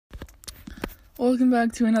Welcome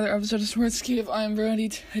back to another episode of SportScape. I'm Brody.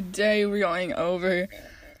 Today we're going over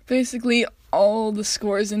basically all the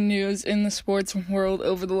scores and news in the sports world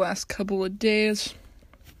over the last couple of days.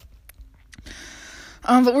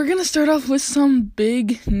 But we're going to start off with some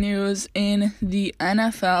big news in the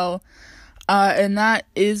NFL, and that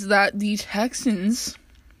is that the Texans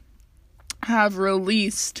have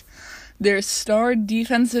released their star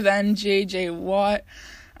defensive end, J.J. Watt,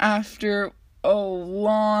 after a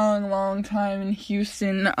long time in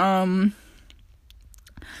Houston.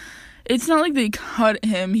 It's not like they cut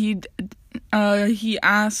him. He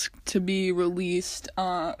asked to be released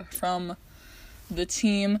from the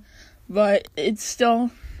team, but it's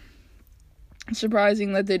still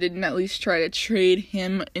surprising that they didn't at least try to trade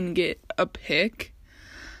him and get a pick.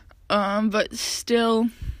 But still,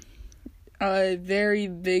 very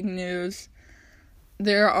big news.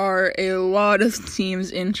 There are a lot of teams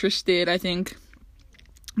interested. I think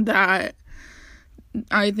I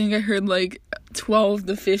heard like 12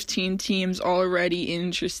 to 15 teams already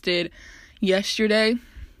interested yesterday.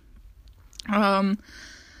 Some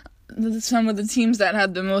of the teams that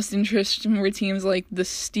had the most interest were teams like the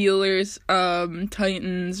Steelers,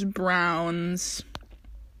 Titans, Browns,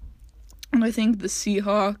 and I think the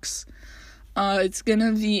Seahawks. It's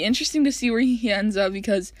gonna be interesting to see where he ends up,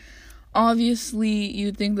 because obviously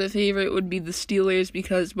you'd think the favorite would be the Steelers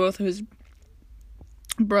because both of his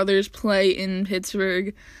brothers play in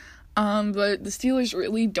Pittsburgh. But the Steelers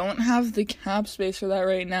really don't have the cap space for that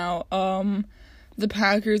right now. The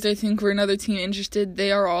Packers, I think, were another team interested.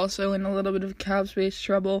 They are also in a little bit of cap space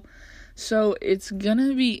trouble. So it's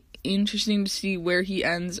gonna be interesting to see where he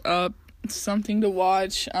ends up. It's something to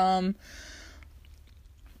watch.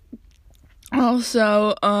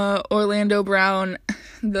 Also, Orlando Brown,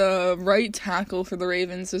 the right tackle for the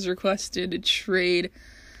Ravens, has requested a trade.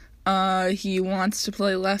 He wants to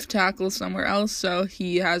play left tackle somewhere else, so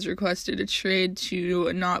he has requested a trade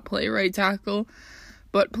to not play right tackle,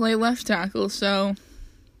 but play left tackle. So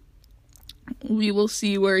we will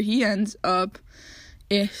see where he ends up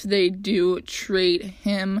if they do trade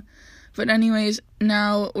him. But anyways,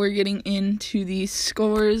 now we're getting into the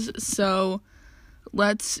scores, so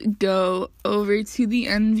let's go over to the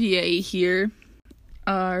NBA here.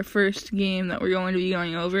 Our first game that we're going to be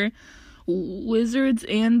going over, Wizards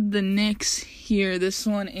and the Knicks here. This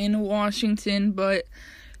one in Washington, but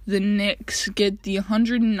the Knicks get the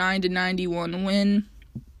 109-91 win.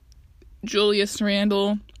 Julius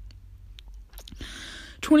Randle,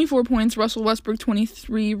 24 points. Russell Westbrook,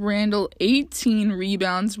 23. Randle, 18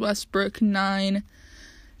 rebounds. Westbrook, 9.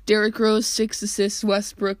 Derrick Rose, 6 assists.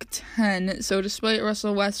 Westbrook, 10. So despite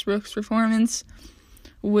Russell Westbrook's performance,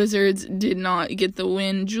 Wizards did not get the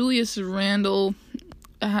win. Julius Randle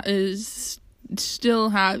is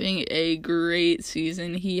still having a great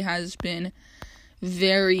season. He has been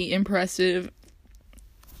very impressive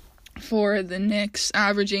for the Knicks,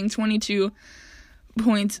 averaging 22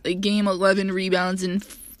 points a game, 11 rebounds, and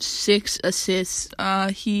 6 assists.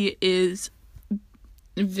 He has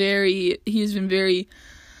been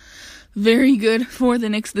very good for the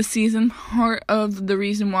Knicks this season. Part of the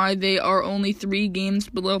reason why they are only 3 games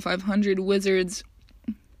below 500. Wizards,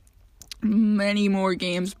 many more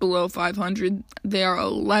games below 500. They are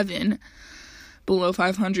 11 below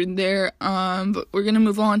 500 there. But we're going to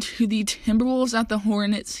move on to the Timberwolves at the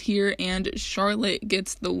Hornets here, and Charlotte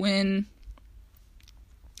gets the win.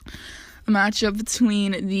 A matchup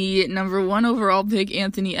between the number 1 overall pick,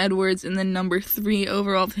 Anthony Edwards, and the number 3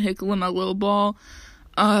 overall pick, LaMelo Ball.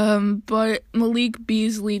 But Malik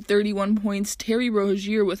Beasley, 31 points. Terry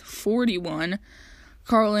Rozier with 41.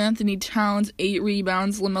 Karl Anthony Towns, 8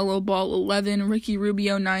 rebounds. LaMelo Ball, 11. Ricky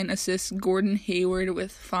Rubio, 9 assists. Gordon Hayward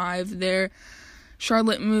with 5 there.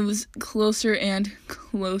 Charlotte moves closer and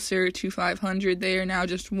closer to 500. They are now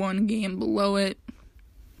just 1 game below it.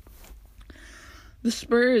 The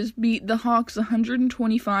Spurs beat the Hawks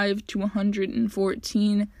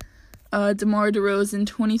 125-114. DeMar DeRozan,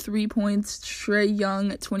 23 points. Trae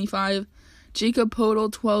Young, 25. Jacob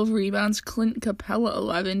Poeltl, 12 rebounds. Clint Capella,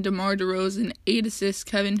 11. DeMar DeRozan, 8 assists.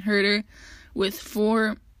 Kevin Huerter with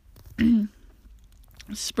 4.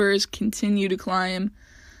 Spurs continue to climb.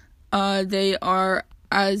 They are,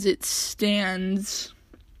 as it stands,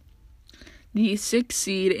 the 6th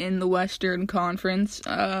seed in the Western Conference.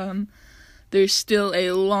 There's still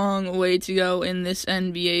a long way to go in this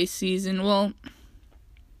NBA season.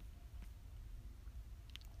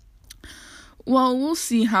 Well, we'll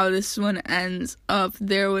see how this one ends up.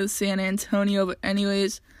 There was San Antonio, but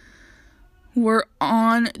anyways, we're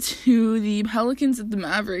on to the Pelicans at the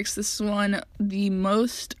Mavericks. This one, the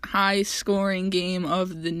most high-scoring game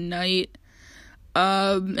of the night.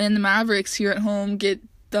 And the Mavericks here at home get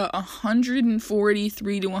the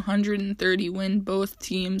 143-130 win. Both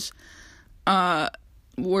teams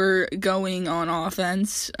were going on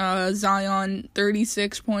offense. Zion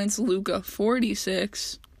 36 points, Luka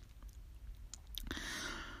 46.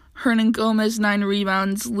 Hernan Gomez 9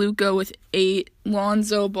 rebounds, Luka with 8.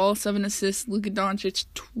 Lonzo Ball 7 assists, Luka Doncic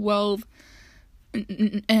 12.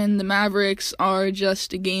 And the Mavericks are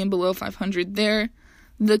just a game below 500 there.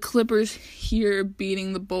 The Clippers here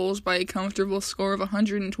beating the Bulls by a comfortable score of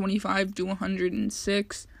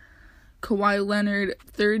 125-106. Kawhi Leonard,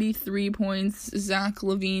 33 points. Zach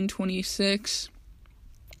LaVine, 26.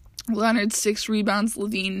 Leonard, 6 rebounds.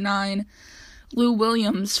 LaVine, 9. Lou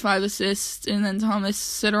Williams, 5 assists. And then Thomas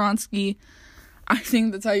Satoransky, I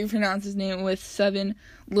think that's how you pronounce his name, with 7.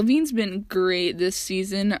 LaVine's been great this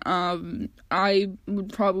season. I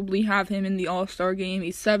would probably have him in the All-Star game.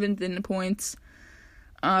 He's 7th in points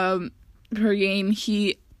per game.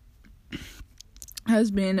 He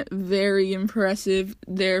has been very impressive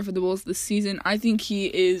there for the Bulls this season. I think he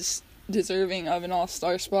is deserving of an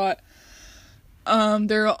all-star spot.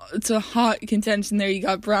 It's a hot contention there. You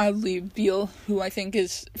got Bradley Beal, who I think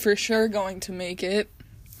is for sure going to make it.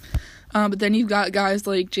 But then you've got guys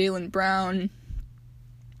like Jaylen Brown.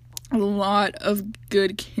 A lot of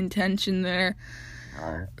good contention there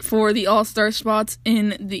for the all-star spots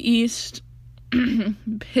in the East.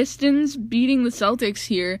 Pistons beating the Celtics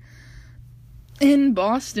here in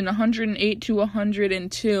Boston,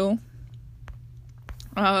 108-102.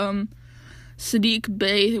 Sadiq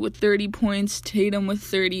Bey with 30 points, Tatum with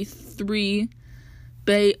 33.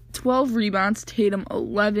 Bey 12 rebounds, Tatum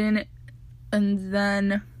 11, and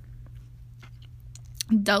then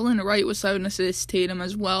Delon Wright with 7 assists, Tatum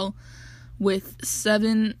as well with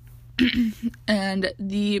 7. And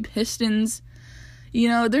the Pistons, you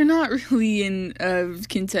know, they're not really in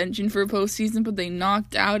contention for postseason, but they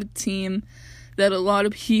knocked out a team that a lot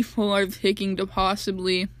of people are picking to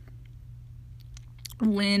possibly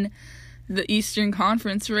win the Eastern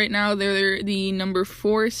Conference. Right now, they're the number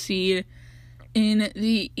 4 seed in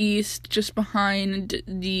the East, just behind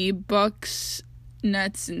the Bucks,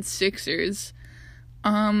 Nets, and Sixers.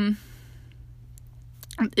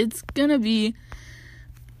 It's gonna be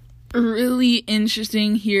really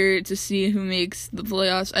interesting here to see who makes the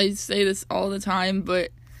playoffs. I say this all the time,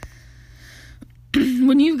 but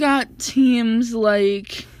when you've got teams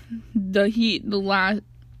like the Heat, the last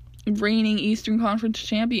reigning Eastern Conference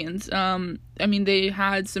champions, they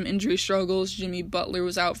had some injury struggles. Jimmy Butler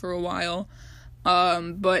was out for a while,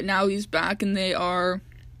 but now he's back, and they are,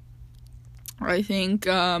 I think,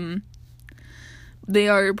 they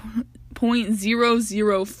are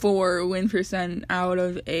 .004 win percent out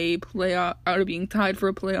of being tied for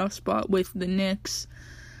a playoff spot with the Knicks.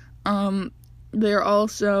 They're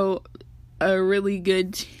also a really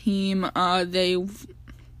good team. They've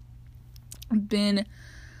been,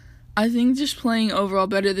 I think, just playing overall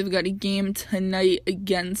better. They've got a game tonight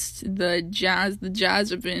against the Jazz. The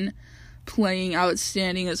Jazz have been playing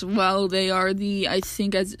outstanding as well. They are I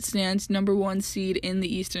think as it stands, number 1 seed in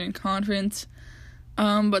the Eastern Conference.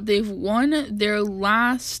 But they've won their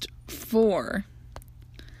last 4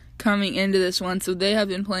 coming into this one, so they have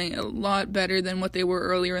been playing a lot better than what they were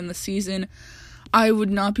earlier in the season. I would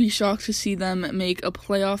not be shocked to see them make a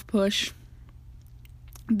playoff push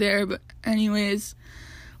there, but anyways,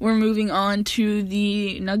 we're moving on to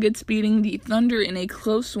the Nuggets beating the Thunder in a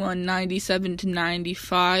close one,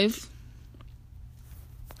 97-95.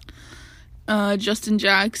 Justin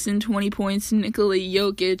Jackson, 20 points. Nikola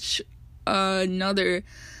Jokic, another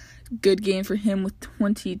good game for him with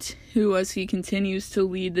 22 as he continues to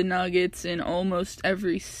lead the Nuggets in almost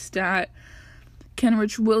every stat.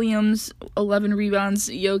 Kenrich Williams, 11 rebounds.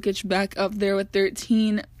 Jokic back up there with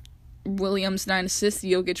 13. Williams, 9 assists.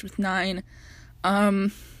 Jokic with 9.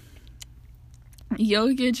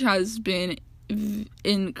 Jokic has been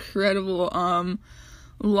incredible. A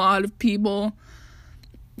lot of people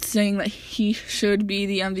saying that he should be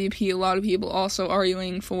the MVP. A lot of people also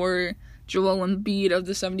arguing for Joel Embiid of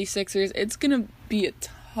the 76ers. It's going to be a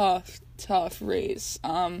tough race.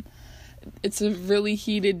 It's a really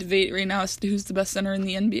heated debate right now as to who's the best center in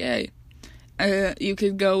the NBA. You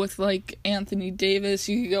could go with, like, Anthony Davis.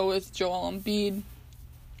 You could go with Joel Embiid.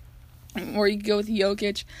 Or you could go with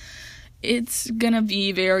Jokic. It's going to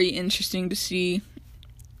be very interesting to see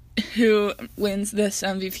who wins this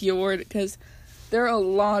MVP award, because there are a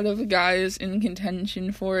lot of guys in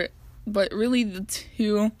contention for it. But really the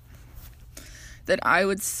two that I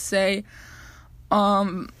would say,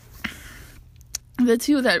 the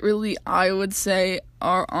two that really I would say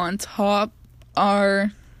are on top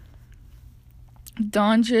are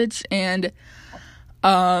Doncic and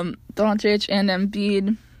Doncic and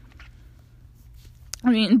Embiid. I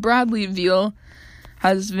mean, Bradley Beal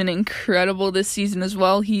has been incredible this season as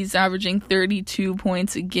well. He's averaging 32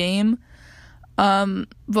 points a game. But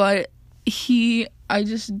I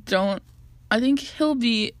think he'll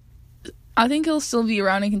still be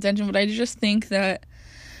around in contention, but I just think that,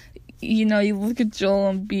 you look at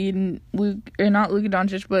Joel Embiid and not Luka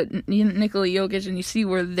Doncic, but Nikola Jokic, and you see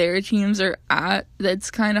where their teams are at. That's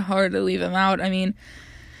kind of hard to leave him out. I mean,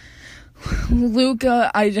 Luka,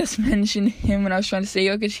 I just mentioned him when I was trying to say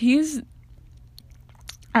Jokic. He's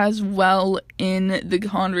as well in the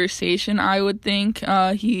conversation, I would think.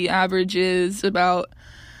 He averages about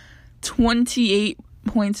 28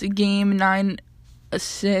 points a game, 9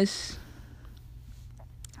 assists.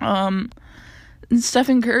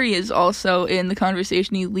 Stephen Curry is also in the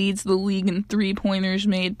conversation. He leads the league in 3-pointers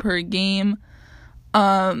made per game.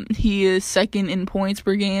 He is second in points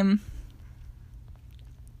per game.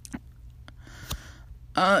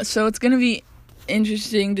 So it's going to be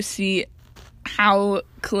interesting to see how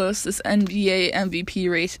close this NBA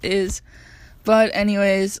MVP race is. But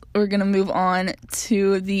anyways, we're going to move on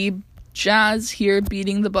to the Jazz here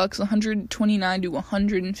beating the Bucks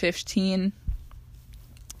 129-115.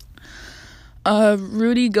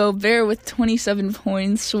 Rudy Gobert with 27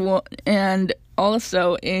 points and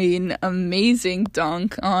also an amazing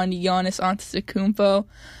dunk on Giannis Antetokounmpo.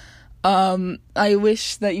 I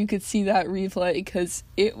wish that you could see that replay because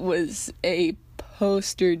it was a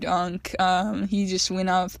poster dunk. He just went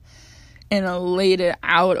up and laid it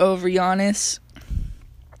out over Giannis.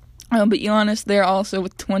 But Giannis there also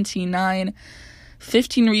with 29.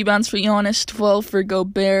 15 rebounds for Giannis, 12 for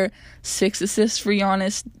Gobert, 6 assists for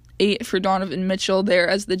Giannis, 8 for Donovan Mitchell there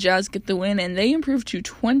as the Jazz get the win, and they improve to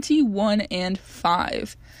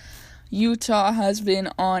 21-5. Utah has been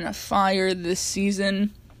on fire this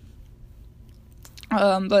season.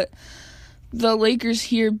 But the Lakers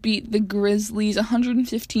here beat the Grizzlies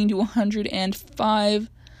 115-105.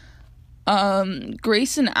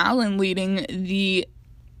 Grayson Allen leading the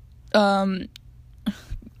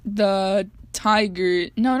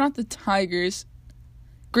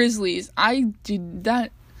Grizzlies.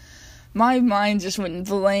 My mind just went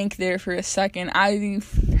blank there for a second. I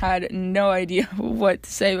had no idea what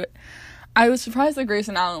to say, but I was surprised that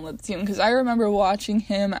Grayson Allen led the team because I remember watching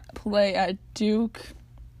him play at Duke,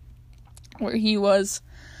 where he was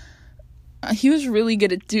really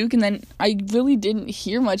good at Duke, and then I really didn't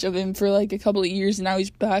hear much of him for like a couple of years, and now he's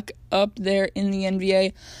back up there in the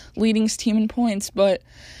NBA, leading his team in points. But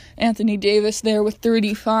Anthony Davis there with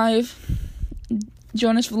 35,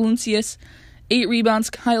 Jonas Valanciunas 8 rebounds,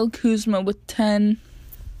 Kyle Kuzma with 10,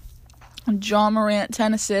 John Morant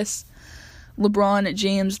 10 assists, LeBron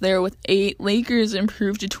James there with 8. Lakers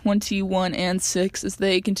improved to 21-6 as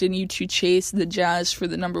they continue to chase the Jazz for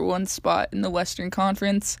the number 1 spot in the Western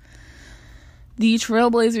Conference. The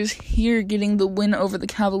Trailblazers here getting the win over the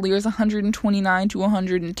Cavaliers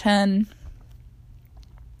 129-110.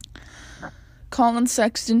 Colin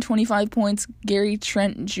Sexton 25 points, Gary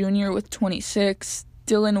Trent Jr. with 26,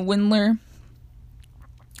 Dylan Windler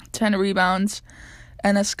 10 rebounds,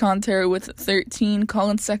 Enes Kanter with 13,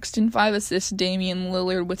 Colin Sexton 5 assists, Damian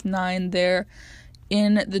Lillard with 9 there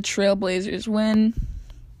in the Trailblazers win.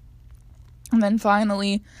 And then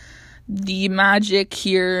finally, the Magic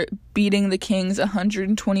here beating the Kings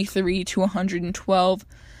 123-112.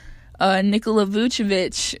 Nikola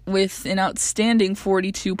Vucevic with an outstanding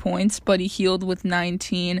 42 points, Buddy Hield with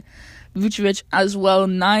 19. Vucevic as well,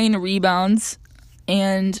 9 rebounds,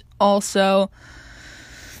 and also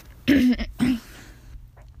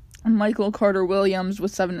Michael Carter-Williams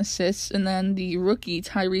with 7 assists, and then the rookie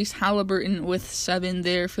Tyrese Halliburton with 7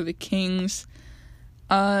 there for the Kings.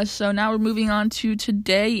 So now we're moving on to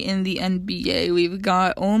today in the NBA. We've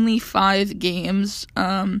got only 5 games,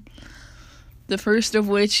 the first of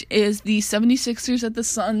which is the 76ers at the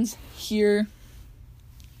Suns here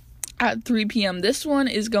at 3 p.m. This one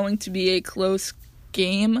is going to be a close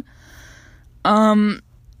game.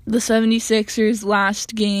 The 76ers'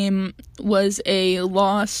 last game was a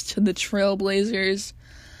loss to the Trailblazers,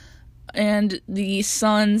 and the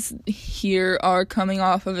Suns here are coming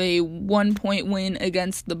off of a 1-point win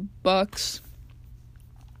against the Bucks.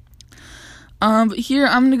 But here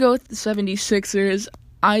I'm going to go with the 76ers.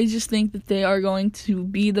 I just think that they are going to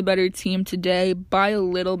be the better team today by a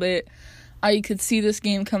little bit. I could see this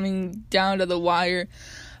game coming down to the wire,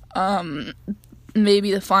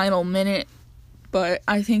 maybe the final minute. But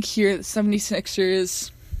I think here the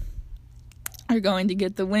 76ers are going to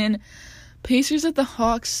get the win. Pacers at the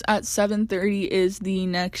Hawks at 7:30 is the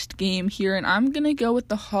next game here, and I'm going to go with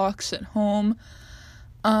the Hawks at home.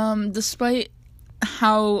 Despite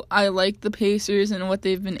how I like the Pacers and what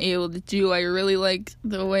they've been able to do. I really like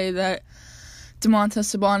the way that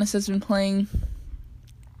Domantas Sabonis has been playing.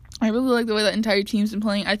 I really like the way that entire team's been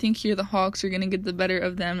playing. I think here the Hawks are going to get the better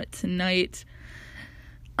of them tonight.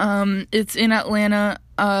 It's in Atlanta.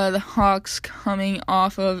 The Hawks coming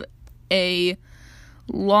off of a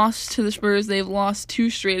loss to the Spurs. They've lost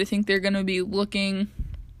 2 straight. I think they're going to be looking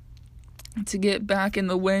to get back in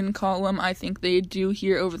the win column. I think they do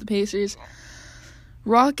here over the Pacers.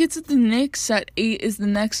 Rockets at the Knicks at 8 is the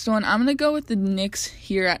next one. I'm going to go with the Knicks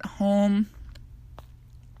here at home.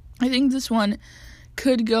 I think this one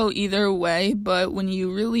could go either way, but when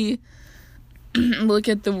you really look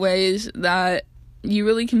at the ways that you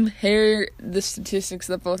really compare the statistics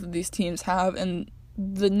that both of these teams have, and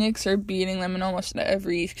the Knicks are beating them in almost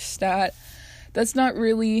every stat, that's not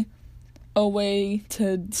really a way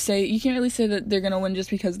to say, you can't really say that they're going to win just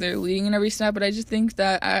because they're leading in every stat, but I just think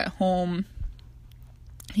that at home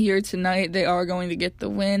here tonight, they are going to get the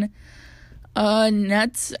win.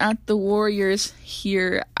 Nets at the Warriors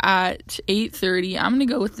here at 8:30. I'm going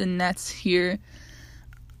to go with the Nets here.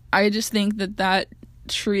 I just think that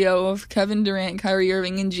trio of Kevin Durant, Kyrie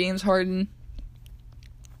Irving, and James Harden,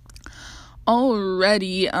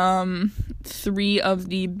 already 3 of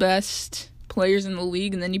the best players in the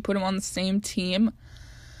league, and then you put them on the same team.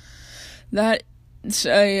 That's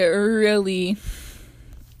a really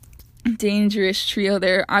dangerous trio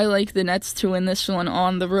there. I like the Nets to win this one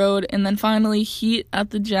on the road. And then finally, Heat at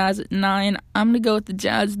the Jazz at 9. I'm going to go with the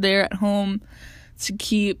Jazz there at home to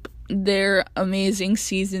keep their amazing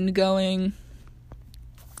season going.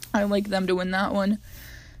 I like them to win that one.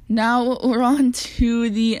 Now we're on to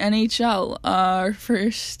the NHL. Our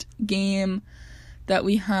first game that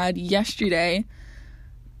we had yesterday.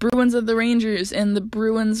 Bruins at the Rangers, and the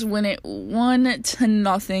Bruins win it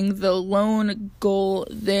 1-0. The lone goal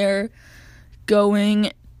there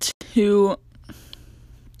going to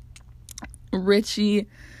Richie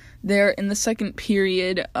there in the second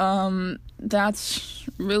period. That's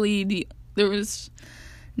really there was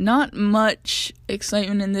not much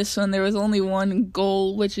excitement in this one. There was only 1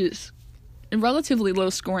 goal, which is relatively low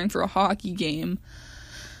scoring for a hockey game.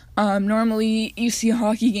 Normally you see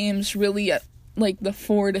hockey games really at like the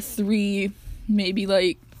 4-3, maybe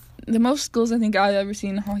like the most goals I think I've ever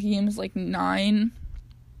seen in a hockey game is like 9.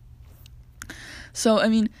 So, I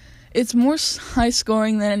mean, it's more high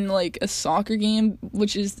scoring than like a soccer game,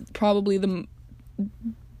 which is probably the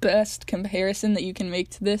best comparison that you can make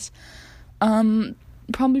to this.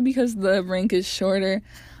 Probably because the rink is shorter.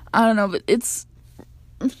 I don't know, but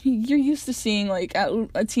you're used to seeing like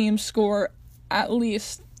a team score at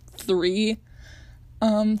least 3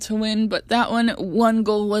 to win, but that one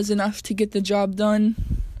goal was enough to get the job done.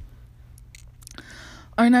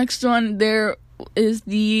 Our next one there is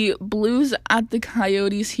the Blues at the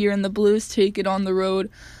Coyotes here, and the Blues take it on the road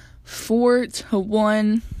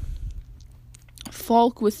 4-1.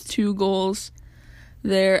 Falk with 2 goals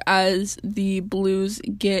there as the Blues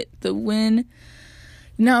get the win.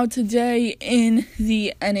 Now today in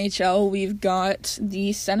the NHL, we've got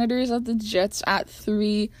the Senators at the Jets at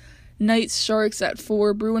 3, Knights Sharks at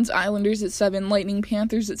 4, Bruins Islanders at 7, Lightning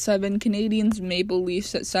Panthers at 7, Canadiens Maple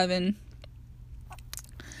Leafs at 7,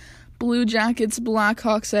 Blue Jackets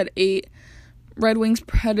Blackhawks at 8, Red Wings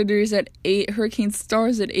Predators at 8, Hurricanes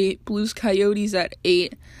Stars at 8, Blues Coyotes at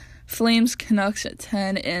 8, Flames Canucks at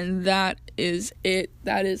 10, and that is it.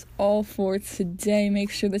 That is all for today. Make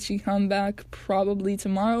sure that you come back probably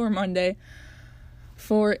tomorrow or Monday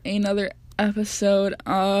for another episode.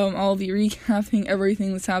 I'll be recapping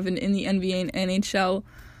everything that's happened in the NBA and NHL.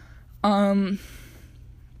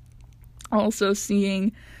 Also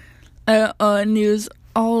seeing news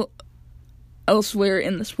all elsewhere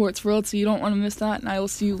in the sports world, so you don't want to miss that, and I will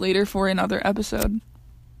see you later for another episode.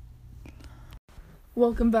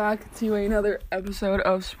 Welcome back to another episode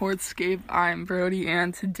of SportScape. I'm Brody,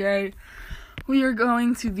 and today we are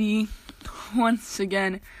going to be once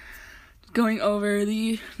again going over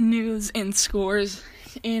the news and scores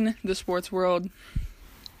in the sports world.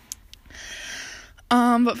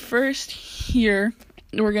 But first here,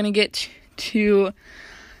 we're going to get to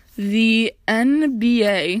the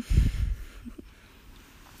NBA.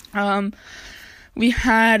 We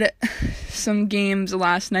had some games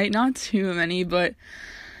last night, not too many, but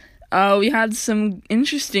we had some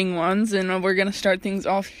interesting ones, and we're going to start things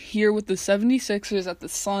off here with the 76ers at the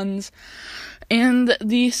Suns, and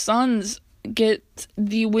the Suns get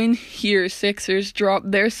the win here. Sixers drop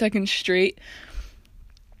their second straight,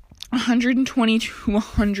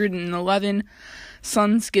 120-111.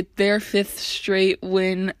 Suns get their 5th straight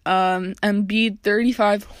win. Embiid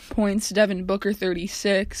 35 points, Devin Booker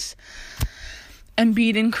 36.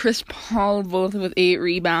 Embiid and Chris Paul both with 8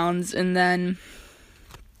 rebounds, and then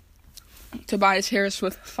Tobias Harris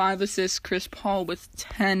with 5 assists, Chris Paul with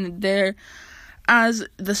 10 there, as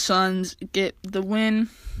the Suns get the win.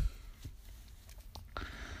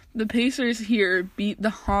 The Pacers here beat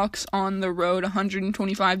the Hawks on the road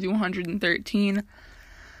 125-113.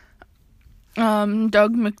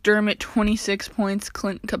 Doug McDermott, 26 points,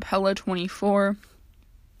 Clint Capella, 24.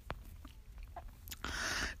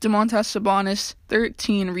 Domantas Sabonis,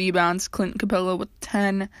 13 rebounds, Clint Capella with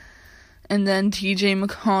 10. And then TJ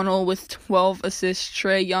McConnell with 12 assists,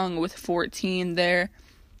 Trae Young with 14 there.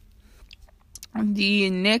 The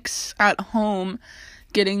Knicks at home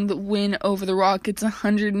getting the win over the Rockets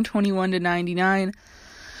 121-99.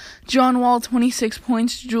 John Wall, 26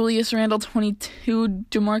 points, Julius Randle, 22,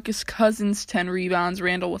 DeMarcus Cousins, 10 rebounds,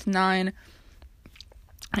 Randle with 9.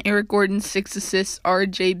 Eric Gordon, 6 assists,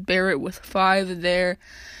 RJ Barrett with 5 there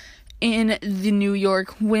in the New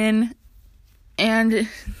York win. And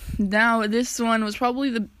now this one was probably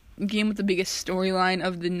the game with the biggest storyline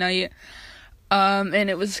of the night. And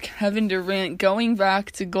it was Kevin Durant going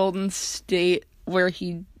back to Golden State where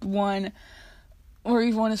he won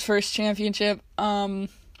his first championship. And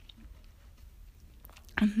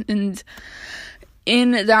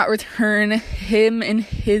in that return, him and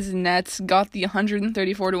his Nets got the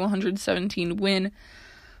 134-117 win.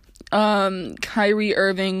 Kyrie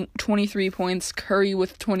Irving, 23 points, Curry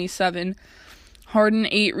with 27, Harden,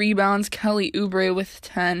 8 rebounds, Kelly Oubre with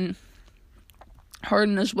 10,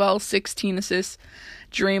 Harden as well, 16 assists,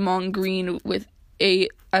 Draymond Green with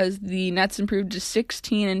 8, as the Nets improved to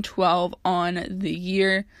 16-12 on the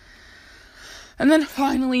year. And then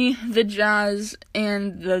finally, the Jazz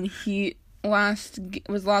and the Heat last game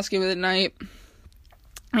of the night.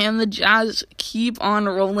 And the Jazz keep on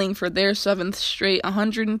rolling for their 7th straight,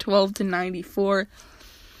 112-94.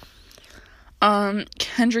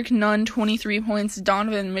 Kendrick Nunn, 23 points.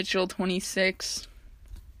 Donovan Mitchell, 26.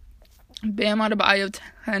 Bam Adebayo,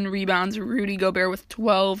 10 rebounds. Rudy Gobert with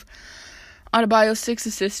 12. Adebayo, 6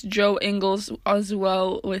 assists. Joe Ingles as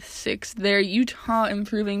well with 6 there. Utah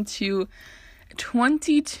improving to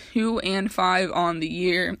 22-5 on the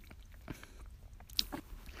year.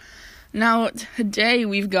 Now, today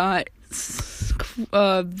we've got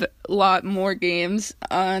a lot more games.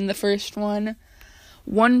 In the first one,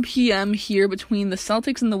 1 p.m. here between the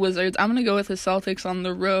Celtics and the Wizards. I'm going to go with the Celtics on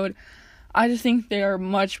the road. I just think they are a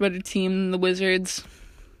much better team than the Wizards.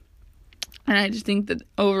 And I just think that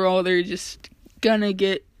overall they're just going to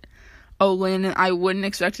get a win. And I wouldn't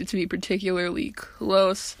expect it to be particularly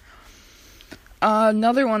close.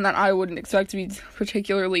 Another one that I wouldn't expect to be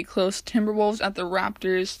particularly close, Timberwolves at the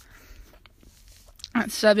Raptors at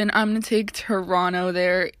 7. I'm going to take Toronto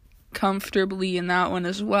there comfortably in that one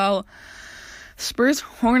as well. Spurs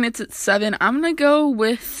Hornets at 7. I'm going to go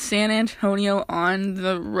with San Antonio on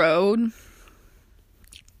the road.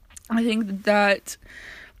 I think that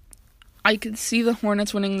I could see the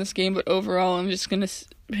Hornets winning this game, but overall I'm just going to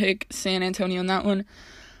pick San Antonio in that one.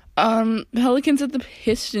 Pelicans at the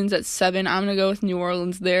Pistons at 7. I'm going to go with New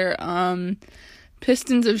Orleans there.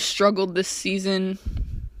 Pistons have struggled this season,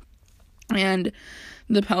 and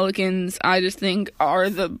the Pelicans, I just think, are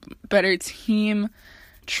the better team.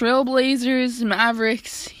 Trailblazers,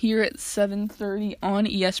 Mavericks here at 7:30 on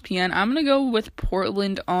ESPN. I'm going to go with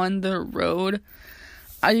Portland on the road.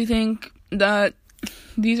 I think that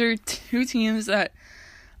these are two teams that,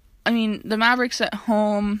 the Mavericks at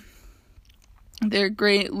home, they're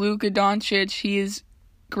great. Luka Doncic, he is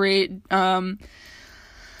great. But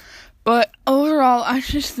overall, I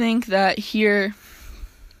just think that here,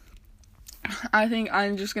 I think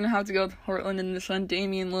I'm just going to have to go with Portland in this one.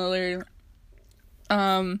 Damian Lillard.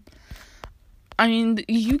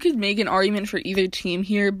 You could make an argument for either team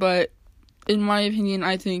here, but in my opinion,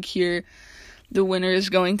 I think here the winner is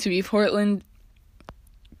going to be Portland.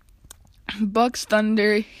 Bucks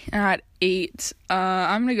Thunder at 8.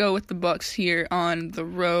 I'm going to go with the Bucks here on the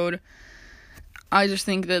road. I just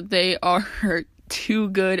think that they are too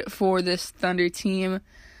good for this Thunder team.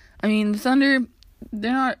 The Thunder,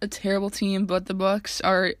 they're not a terrible team, but the Bucks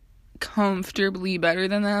are comfortably better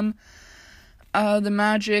than them. The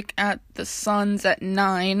Magic at the Suns at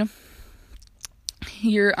 9.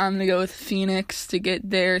 Here I'm going to go with Phoenix to get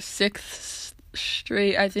their 6th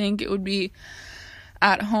straight. I think it would be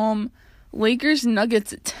at home. Lakers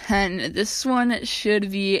Nuggets at 10. This one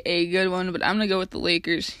should be a good one, but I'm going to go with the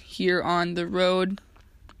Lakers here on the road.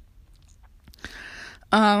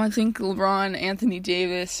 I think LeBron, Anthony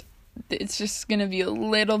Davis, it's just going to be a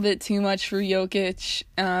little bit too much for Jokic.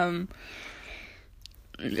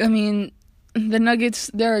 the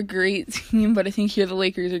Nuggets, they're a great team, but I think here the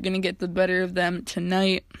Lakers are going to get the better of them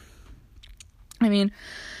tonight. I mean,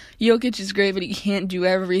 Jokic is great, but he can't do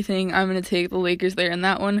everything. I'm going to take the Lakers there in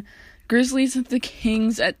that one. Grizzlies at the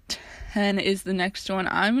Kings at 10 is the next one.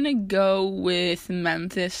 I'm going to go with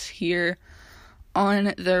Memphis here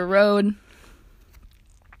on the road.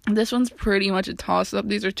 This one's pretty much a toss-up.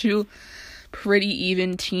 These are two pretty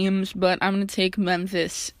even teams, but I'm going to take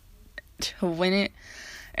Memphis to win it.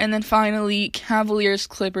 And then finally, Cavaliers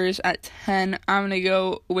Clippers at 10. I'm going to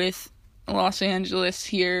go with Los Angeles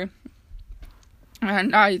here.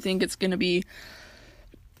 And I think it's going to be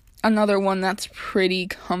another one that's pretty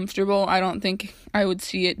comfortable. I don't think I would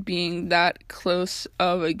see it being that close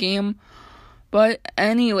of a game. But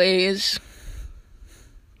anyways,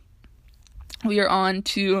 we are on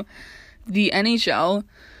to the NHL.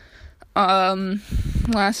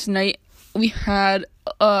 Last night we had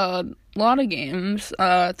a lot of games.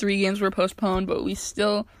 3 games were postponed, but we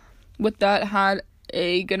still, with that, had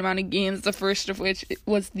a good amount of games. The first of which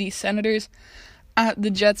was the Senators at the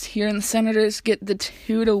Jets here, and the Senators get the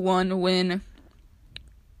 2-1 win.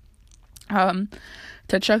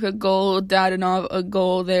 Tkachuk a goal, Dadonov a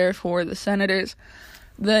goal there for the Senators.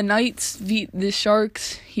 The Knights beat the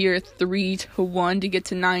Sharks here 3-1 to get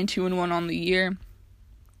to 9-2-1 on the year.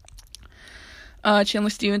 Chandler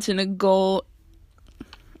Stevenson a goal,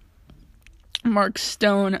 Mark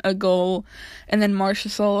Stone a goal, and then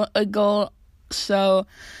Marchessault a goal. So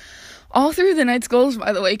all 3 of the Knights' goals,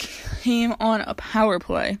 by the way, came on a power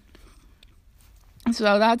play.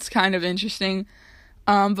 So that's kind of interesting.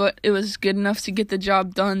 But it was good enough to get the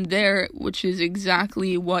job done there, which is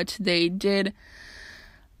exactly what they did.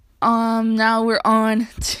 Now we're on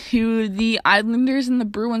to the Islanders and the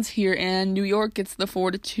Bruins here, and New York gets the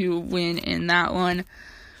 4-2 win in that one.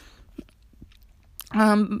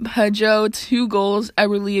 Peugeot 2 goals,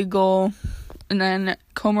 Eberle a goal, and then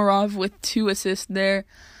Komarov with 2 assists there.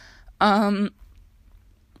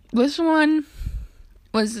 This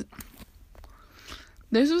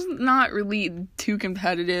was not really too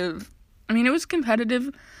competitive. I mean, it was competitive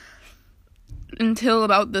until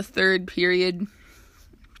about the third period,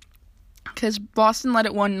 because Boston led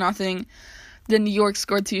it 1-0, then New York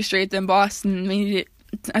scored 2 straight, then Boston made it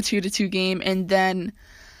a 2-2 game, and then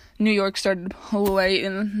New York started to pull away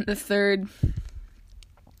in the third.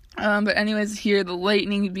 But anyways, here the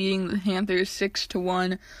Lightning beating the Panthers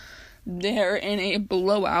 6-1. They're in a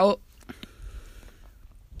blowout.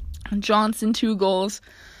 Johnson 2 goals,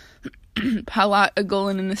 Palat a goal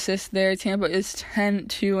and an assist there. Tampa is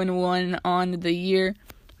 10-2-1 on the year.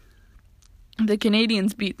 The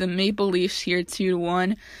Canadiens beat the Maple Leafs here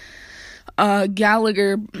 2-1.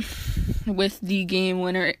 Gallagher with the game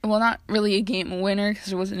winner. Well, not really a game winner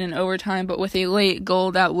because it wasn't in overtime, but with a late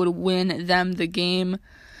goal that would win them the game.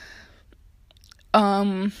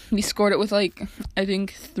 He scored it with I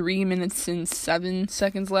think 3 minutes and 7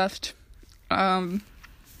 seconds left.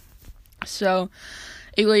 So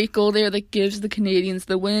a late goal there that gives the Canadiens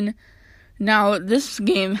the win. Now, this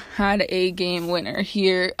game had a game winner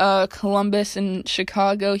here. Columbus and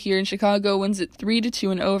Chicago here, and Chicago wins it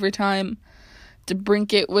 3-2 in overtime.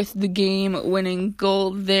 DeBrincat with the game-winning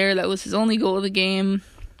goal there. That was his only goal of the game,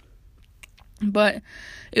 but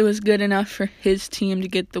it was good enough for his team to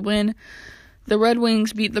get the win. The Red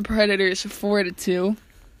Wings beat the Predators 4-2.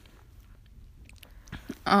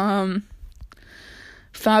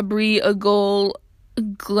 Fabry a goal,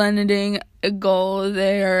 Glendening a goal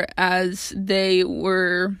there, as they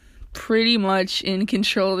were pretty much in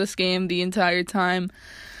control of this game the entire time.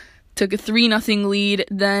 Took a 3-0 lead,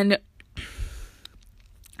 then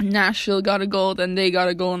Nashville got a goal, then they got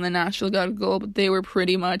a goal, and then Nashville got a goal, but they were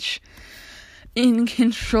pretty much in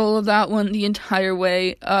control of that one the entire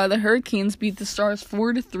way. The Hurricanes beat the Stars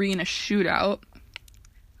 4-3 in a shootout.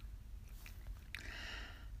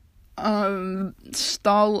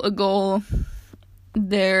 Stahl a goal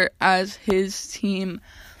there as his team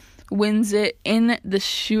wins it in the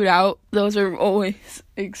shootout. Those are always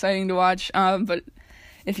exciting to watch, but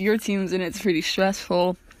if your team's in it, it's pretty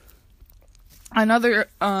stressful. Another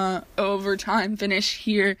overtime finish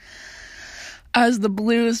here as the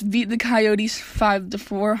Blues beat the Coyotes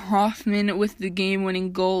 5-4. Hoffman with the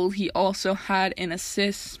game-winning goal. He also had an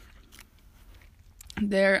assist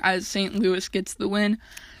there as St. Louis gets the win.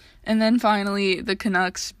 And then finally, the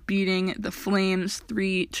Canucks beating the Flames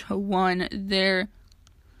 3-1 there.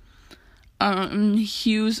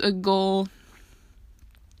 Hughes a goal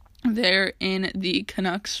there in the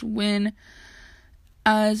Canucks win.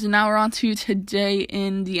 As now we're on to today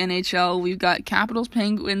in the NHL. We've got Capitals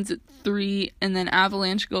Penguins at 3, and then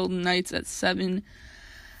Avalanche Golden Knights at 7.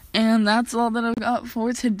 And that's all that I've got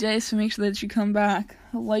for today, so make sure that you come back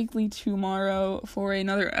likely tomorrow for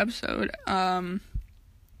another episode. I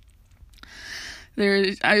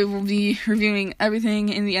will be reviewing everything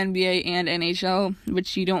in the NBA and NHL,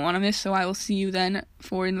 which you don't want to miss, so I will see you then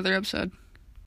for another episode.